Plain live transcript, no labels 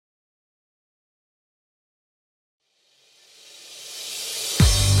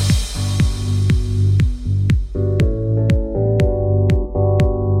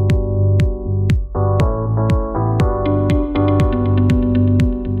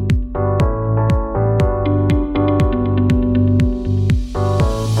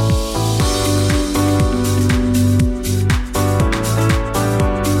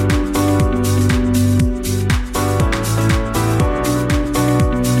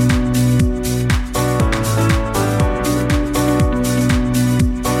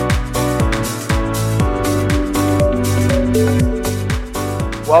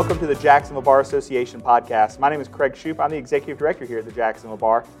Welcome to the Jacksonville Bar Association podcast. My name is Craig Shoup. I'm the Executive Director here at the Jacksonville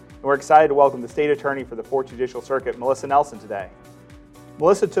Bar, and we're excited to welcome the State Attorney for the 4th Judicial Circuit, Melissa Nelson, today.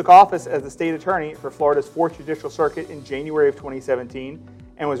 Melissa took office as the State Attorney for Florida's 4th Judicial Circuit in January of 2017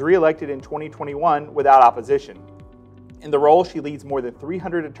 and was reelected in 2021 without opposition. In the role, she leads more than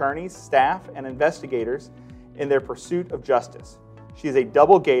 300 attorneys, staff, and investigators in their pursuit of justice. She is a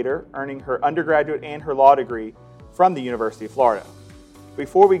double Gator, earning her undergraduate and her law degree from the University of Florida.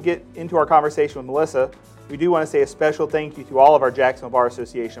 Before we get into our conversation with Melissa, we do want to say a special thank you to all of our Jacksonville Bar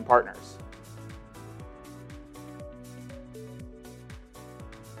Association partners.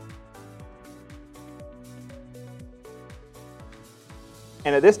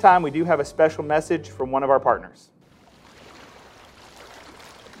 And at this time, we do have a special message from one of our partners.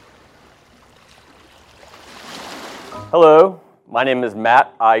 Hello, my name is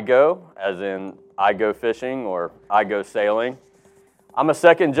Matt Igo, as in I go fishing or I go sailing. I'm a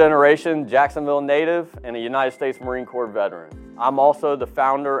second-generation Jacksonville native and a United States Marine Corps veteran. I'm also the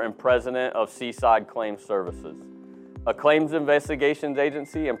founder and president of Seaside Claims Services, a claims investigations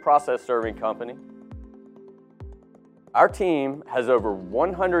agency and process-serving company. Our team has over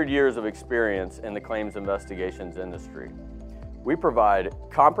 100 years of experience in the claims investigations industry. We provide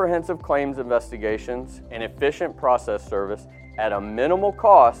comprehensive claims investigations and efficient process service at a minimal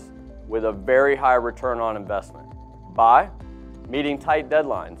cost with a very high return on investment by meeting tight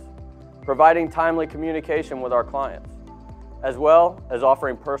deadlines, providing timely communication with our clients, as well as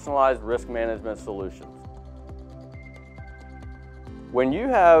offering personalized risk management solutions. When you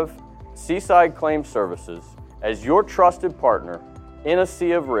have Seaside Claims Services as your trusted partner in a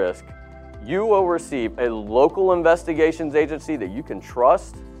sea of risk, you will receive a local investigations agency that you can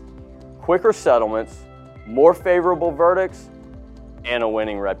trust, quicker settlements, more favorable verdicts, and a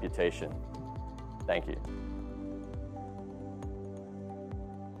winning reputation. Thank you.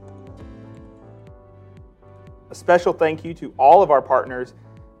 A special thank you to all of our partners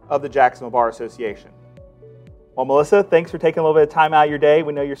of the Jacksonville Bar Association. Well, Melissa, thanks for taking a little bit of time out of your day.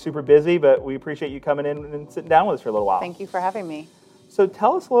 We know you're super busy, but we appreciate you coming in and sitting down with us for a little while. Thank you for having me. So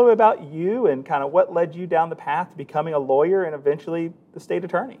tell us a little bit about you and kind of what led you down the path to becoming a lawyer and eventually the state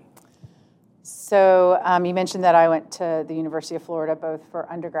attorney. So you mentioned that I went to the University of Florida both for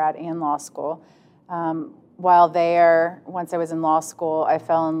undergrad and law school. While there, once I was in law school, I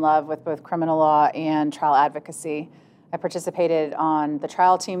fell in love with both criminal law and trial advocacy. I participated on the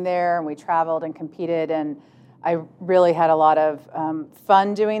trial team there, and we traveled and competed, and I really had a lot of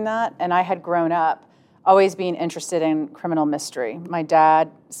fun doing that. And I had grown up always being interested in criminal mystery. My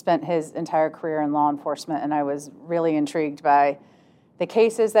dad spent his entire career in law enforcement, and I was really intrigued by the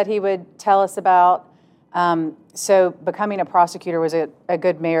cases that he would tell us about. So becoming a prosecutor was a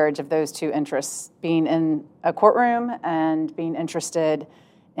good marriage of those two interests, being in a courtroom and being interested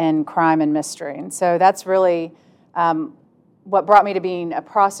in crime and mystery. And so that's really what brought me to being a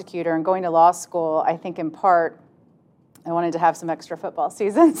prosecutor and going to law school. I think in part, I wanted to have some extra football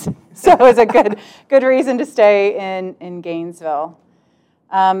seasons. So it was a good reason to stay in Gainesville.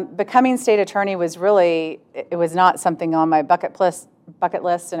 Becoming state attorney was it was not something on my bucket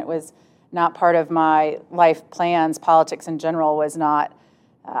list, and it was not part of my life plans. Politics in general was not.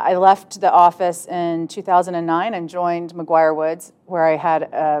 I left the office in 2009 and joined McGuire-Woods, where I had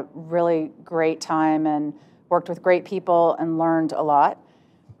a really great time and worked with great people and learned a lot.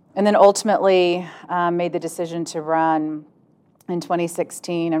 And then ultimately made the decision to run in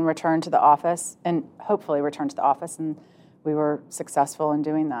 2016 and return to the office, and hopefully return to the office, and we were successful in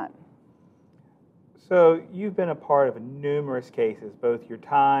doing that. So you've been a part of numerous cases, both your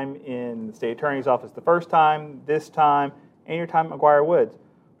time in the state attorney's office the first time, this time, and your time at McGuire-Woods.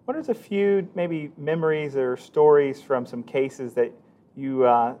 What are a few maybe memories or stories from some cases that you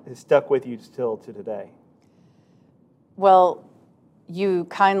have stuck with you still to today? Well, you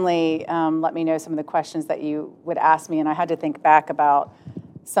kindly let me know some of the questions that you would ask me, and I had to think back about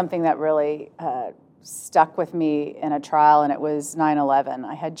something that really stuck with me in a trial, and it was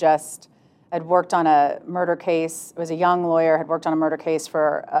 9/11. I'd worked on a murder case. I was a young lawyer, had worked on a murder case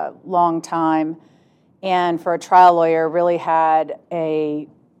for a long time, and for a trial lawyer, really had a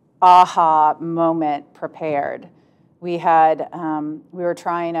aha moment prepared. We were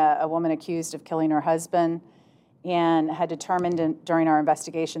trying a woman accused of killing her husband, and had determined during our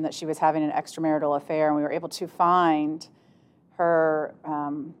investigation that she was having an extramarital affair, and we were able to find her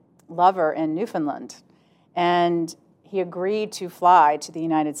lover in Newfoundland. And he agreed to fly to the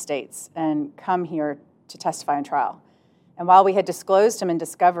United States and come here to testify in trial. And while we had disclosed him in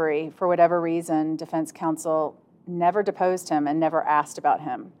discovery, for whatever reason, defense counsel never deposed him and never asked about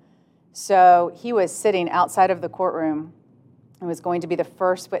him. So he was sitting outside of the courtroom It was going to be the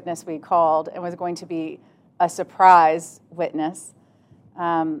first witness we called and was going to be a surprise witness.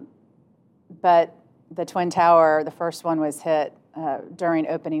 But the Twin Tower, the first one, was hit during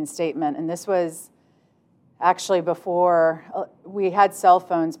opening statement. And this was actually before we had cell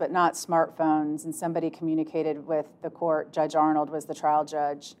phones, but not smartphones. And somebody communicated with the court. Judge Arnold was the trial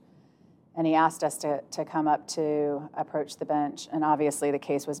judge. And he asked us to come up to approach the bench. And obviously the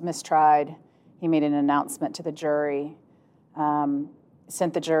case was mistried. He made an announcement to the jury,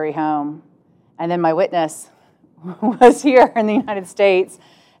 sent the jury home. And then my witness was here in the United States.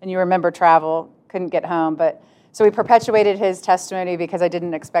 And you remember travel, couldn't get home. But so we perpetuated his testimony because I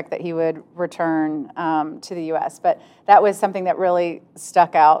didn't expect that he would return to the U.S. But that was something that really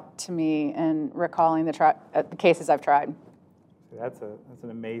stuck out to me in recalling the cases I've tried. That's an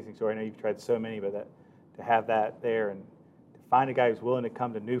amazing story. I know you've tried so many, but to have that there and to find a guy who's willing to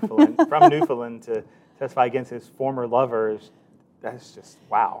come to Newfoundland from Newfoundland to testify against his former lovers, that's just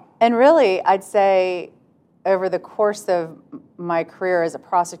wow. And really, I'd say over the course of my career as a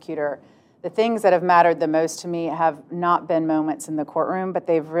prosecutor, the things that have mattered the most to me have not been moments in the courtroom, but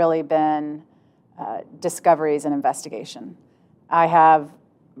they've really been discoveries and investigation. I've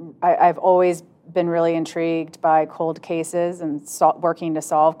always been really intrigued by cold cases and working to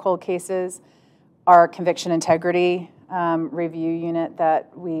solve cold cases. Our conviction integrity review unit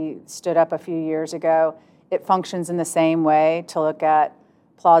that we stood up a few years ago, it functions in the same way to look at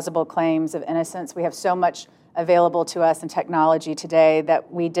plausible claims of innocence. We have so much available to us in technology today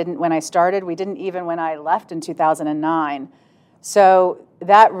that we didn't when I started, we didn't even when I left in 2009. So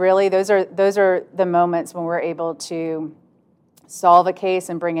that really, those are the moments when we're able to solve a case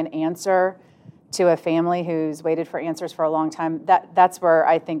and bring an answer to a family who's waited for answers for a long time. That's where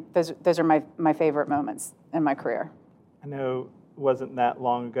I think those are my favorite moments in my career. I know it wasn't that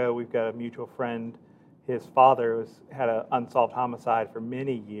long ago, we've got a mutual friend. His father had an unsolved homicide for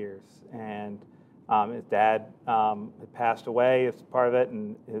many years, and his dad had passed away as part of it,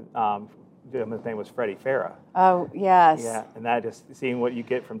 and his name was Freddie Farah. Oh, yes. Yeah, and that just seeing what you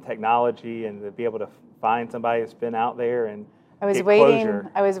get from technology and to be able to find somebody that's been out there and I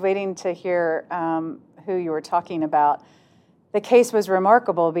was waiting to hear who you were talking about. The case was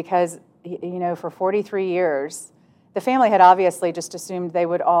remarkable because, for 43 years, the family had obviously just assumed they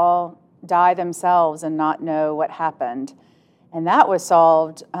would all die themselves and not know what happened. And that was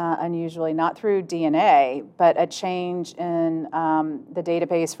solved unusually, not through DNA, but a change in the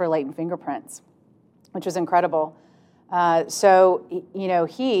database for latent fingerprints, which was incredible. So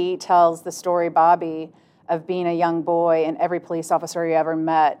he tells the story, Bobby, of being a young boy and every police officer he ever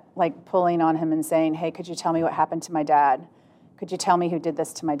met, like pulling on him and saying, hey, could you tell me what happened to my dad? Could you tell me who did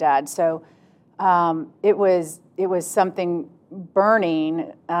this to my dad? So it was something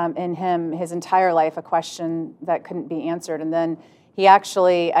burning in him his entire life, a question that couldn't be answered. And then he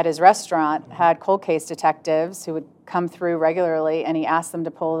actually, at his restaurant, had cold case detectives who would come through regularly, and he asked them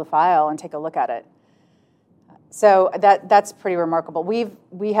to pull the file and take a look at it. So that's pretty remarkable.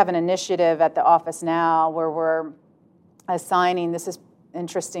 We have an initiative at the office now where we're assigning, this is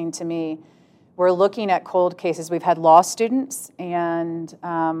interesting to me, we're looking at cold cases. We've had law students and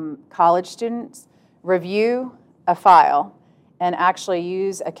college students review a file and actually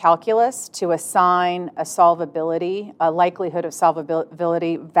use a calculus to assign a likelihood of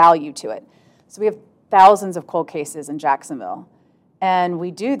solvability value to it. So we have thousands of cold cases in Jacksonville. And we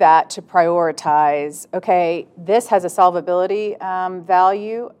do that to prioritize, okay, this has a solvability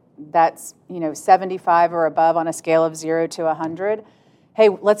value that's 75 or above on a scale of 0 to 100. Hey,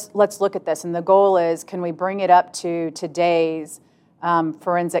 let's look at this. And the goal is, can we bring it up to today's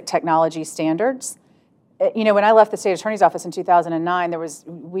forensic technology standards? When I left the state attorney's office in 2009,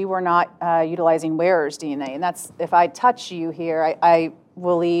 we were not utilizing wearer's DNA. And that's, if I touch you here, I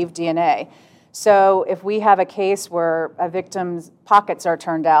will leave DNA. So if we have a case where a victim's pockets are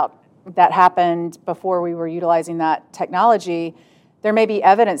turned out, that happened before we were utilizing that technology, there may be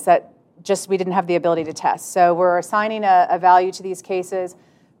evidence that just we didn't have the ability to test. So we're assigning a value to these cases,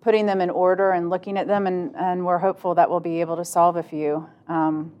 putting them in order and looking at them, and we're hopeful that we'll be able to solve a few,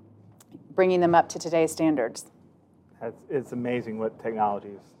 bringing them up to today's standards. It's amazing what technology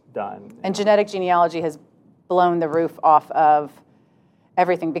has done. And genetic genealogy has blown the roof off of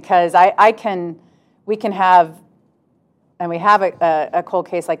everything, because we can have, and we have a cold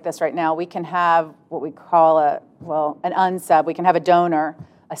case like this right now, we can have what we call an unsub, we can have a donor,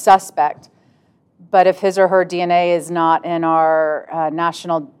 a suspect, but if his or her DNA is not in our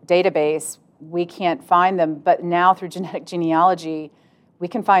national database, we can't find them. But now through genetic genealogy, we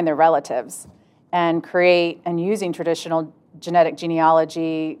can find their relatives and using traditional genetic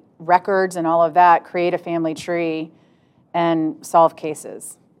genealogy records and all of that, create a family tree and solve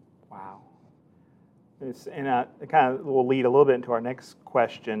cases. Wow. And kind of will lead a little bit into our next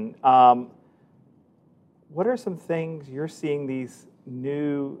question. What are some things you're seeing these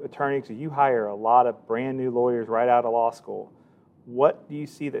new attorneys? You hire a lot of brand new lawyers right out of law school. What do you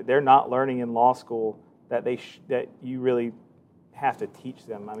see that they're not learning in law school that that you really have to teach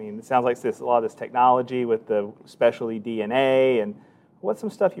them? I mean, it sounds like a lot of this technology with the specialty DNA, and what's some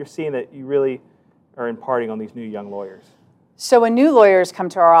stuff you're seeing that you really are imparting on these new young lawyers? So when new lawyers come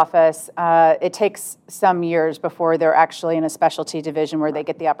to our office, it takes some years before they're actually in a specialty division where they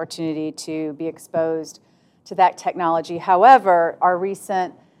get the opportunity to be exposed to that technology. However, our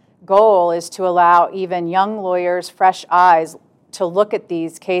recent goal is to allow even young lawyers, fresh eyes, to look at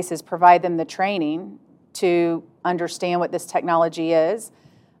these cases, provide them the training to understand what this technology is,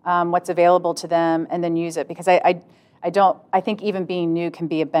 what's available to them, and then use it. Because I think even being new can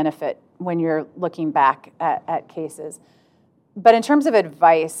be a benefit when you're looking back at cases. But in terms of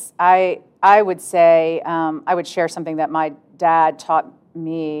advice, I would say, I would share something that my dad taught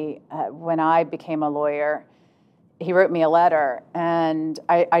me when I became a lawyer. He wrote me a letter, and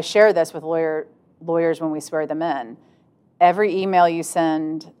I share this with lawyers when we swear them in. Every email you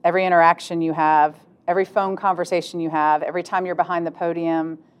send, every interaction you have, every phone conversation you have, every time you're behind the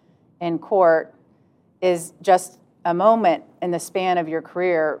podium in court is just a moment in the span of your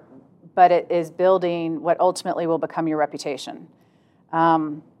career, but it is building what ultimately will become your reputation.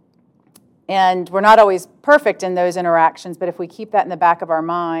 And we're not always perfect in those interactions, but if we keep that in the back of our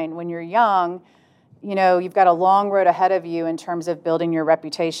mind, when you're young, you've got a long road ahead of you in terms of building your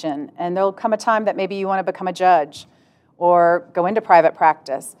reputation. And there'll come a time that maybe you want to become a judge or go into private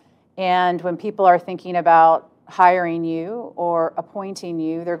practice. And when people are thinking about hiring you or appointing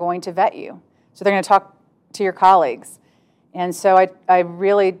you, they're going to vet you. So they're going to talk to your colleagues. And so I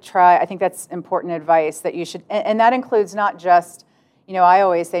really I think that's important advice that you should, and that includes not just, I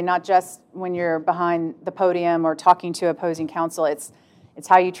always say not just when you're behind the podium or talking to opposing counsel, it's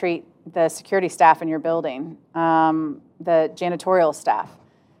how you treat the security staff in your building, the janitorial staff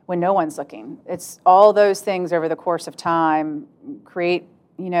when no one's looking. It's all those things over the course of time create,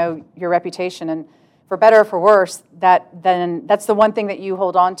 your reputation. And for better or for worse, that's the one thing that you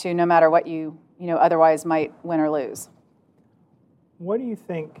hold on to no matter what you otherwise might win or lose. What do you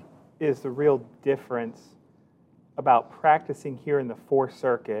think is the real difference about practicing here in the Fourth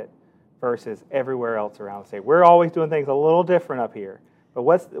Circuit versus everywhere else around the state? We're always doing things a little different up here, but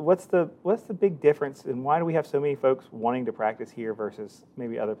what's the big difference, and why do we have so many folks wanting to practice here versus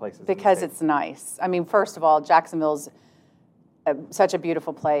maybe other places? Because it's nice. I mean, first of all, Jacksonville's such a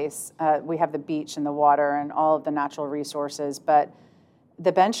beautiful place. We have the beach and the water and all of the natural resources, but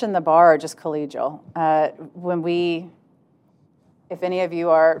the bench and the bar are just collegial. If any of you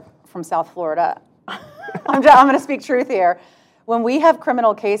are from South Florida, I'm going to speak truth here. When we have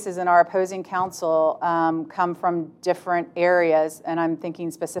criminal cases and our opposing counsel come from different areas, and I'm thinking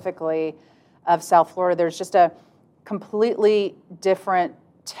specifically of South Florida, there's just a completely different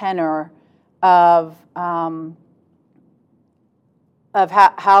tenor of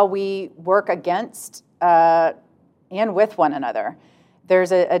how we work against and with one another.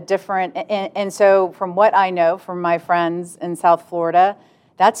 There's a different, and so from what I know from my friends in South Florida,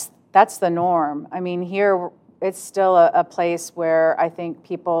 that's the norm. I mean, here it's still a place where I think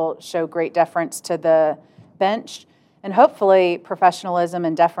people show great deference to the bench and hopefully professionalism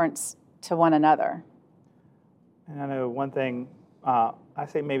and deference to one another. And I know one thing, I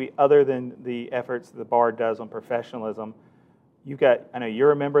say maybe other than the efforts the bar does on professionalism, I know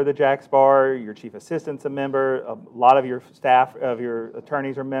you're a member of the Jacks Bar, your chief assistant's a member, a lot of your staff, of your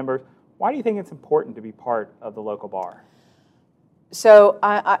attorneys are members. Why do you think it's important to be part of the local bar? So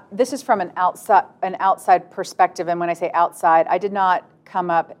this is from an outside perspective, and when I say outside, I did not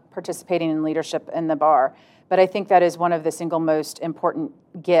come up participating in leadership in the bar, but I think that is one of the single most important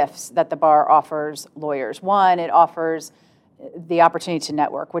gifts that the bar offers lawyers. One, it offers the opportunity to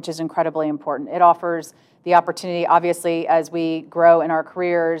network, which is incredibly important. It offers the opportunity, obviously, as we grow in our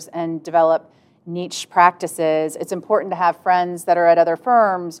careers and develop niche practices, it's important to have friends that are at other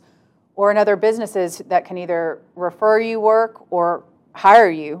firms or in other businesses that can either refer you work or hire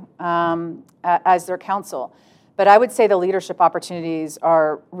you as their counsel. But I would say the leadership opportunities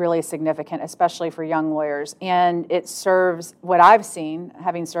are really significant, especially for young lawyers. And it serves, what I've seen,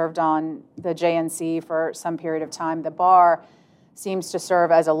 having served on the JNC for some period of time, the bar seems to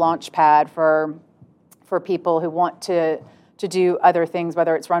serve as a launch pad for people who want to do other things,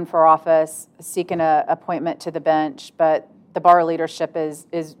 whether it's run for office, seek an appointment to the bench. But the bar leadership is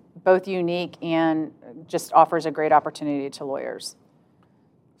both unique and just offers a great opportunity to lawyers.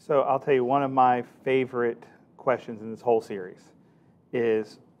 So I'll tell you, one of my favorite questions in this whole series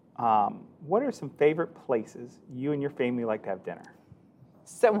is, what are some favorite places you and your family like to have dinner?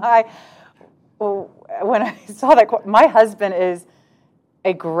 So when I saw that, my husband is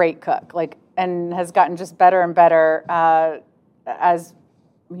a great cook, and has gotten just better and better as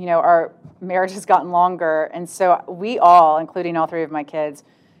our marriage has gotten longer. And so we all, including all three of my kids,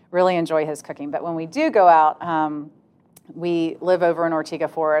 really enjoy his cooking. But when we do go out, we live over in Ortega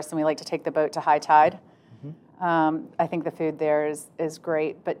Forest, and we like to take the boat to high tide. Mm-hmm. I think the food there is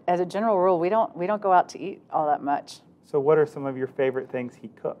great. But as a general rule, we don't go out to eat all that much. So what are some of your favorite things he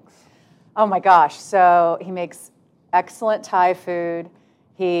cooks? Oh my gosh. So he makes excellent Thai food.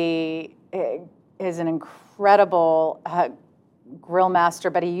 He is an incredible grill master,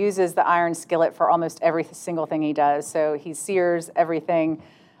 but he uses the iron skillet for almost every single thing he does. So he sears everything.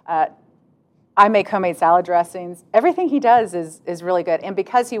 I make homemade salad dressings. Everything he does is really good. And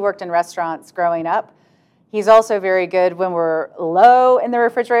because he worked in restaurants growing up, he's also very good when we're low in the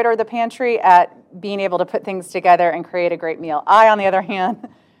refrigerator or the pantry at being able to put things together and create a great meal. I, on the other hand,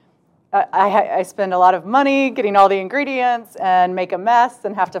 I spend a lot of money getting all the ingredients and make a mess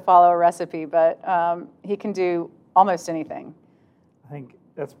and have to follow a recipe, but he can do almost anything. I think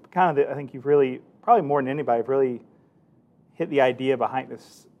that's kind of I think you've really, probably more than anybody, really hit the idea behind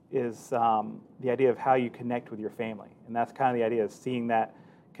this is the idea of how you connect with your family. And that's kind of the idea of seeing that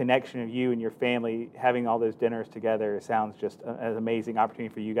connection of you and your family, having all those dinners together. It sounds just an amazing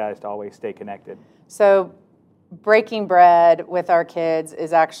opportunity for you guys to always stay connected. So breaking bread with our kids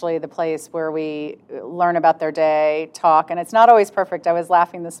is actually the place where we learn about their day, talk, and it's not always perfect. I was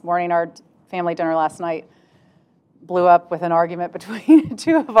laughing this morning. Our family dinner last night blew up with an argument between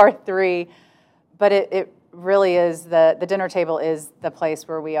two of our three, but it really is, the dinner table is the place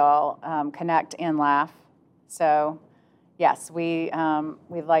where we all connect and laugh. So yes, we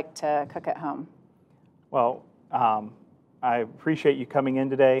like to cook at home. Well, I appreciate you coming in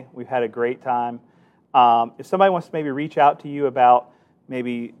today. We've had a great time. If somebody wants to maybe reach out to you about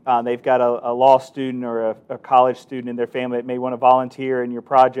maybe they've got a law student or a college student in their family that may want to volunteer in your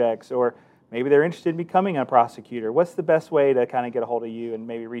projects, or maybe they're interested in becoming a prosecutor, what's the best way to kind of get a hold of you and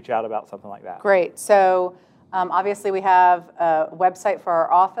maybe reach out about something like that? Great. So obviously we have a website for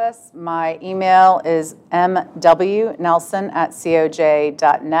our office. My email is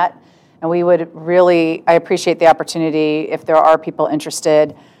mwnelson@coj.net. And we would really, I appreciate the opportunity if there are people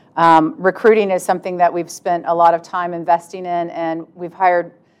interested. Recruiting is something that we've spent a lot of time investing in, and we've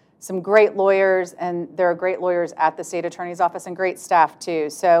hired some great lawyers, and there are great lawyers at the state attorney's office and great staff too.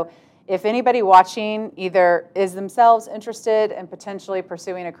 So if anybody watching either is themselves interested in potentially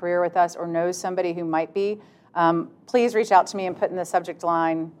pursuing a career with us or knows somebody who might be, please reach out to me and put in the subject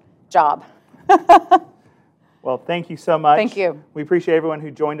line, job. Well, thank you so much. Thank you. We appreciate everyone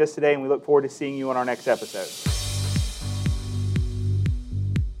who joined us today, and we look forward to seeing you on our next episode.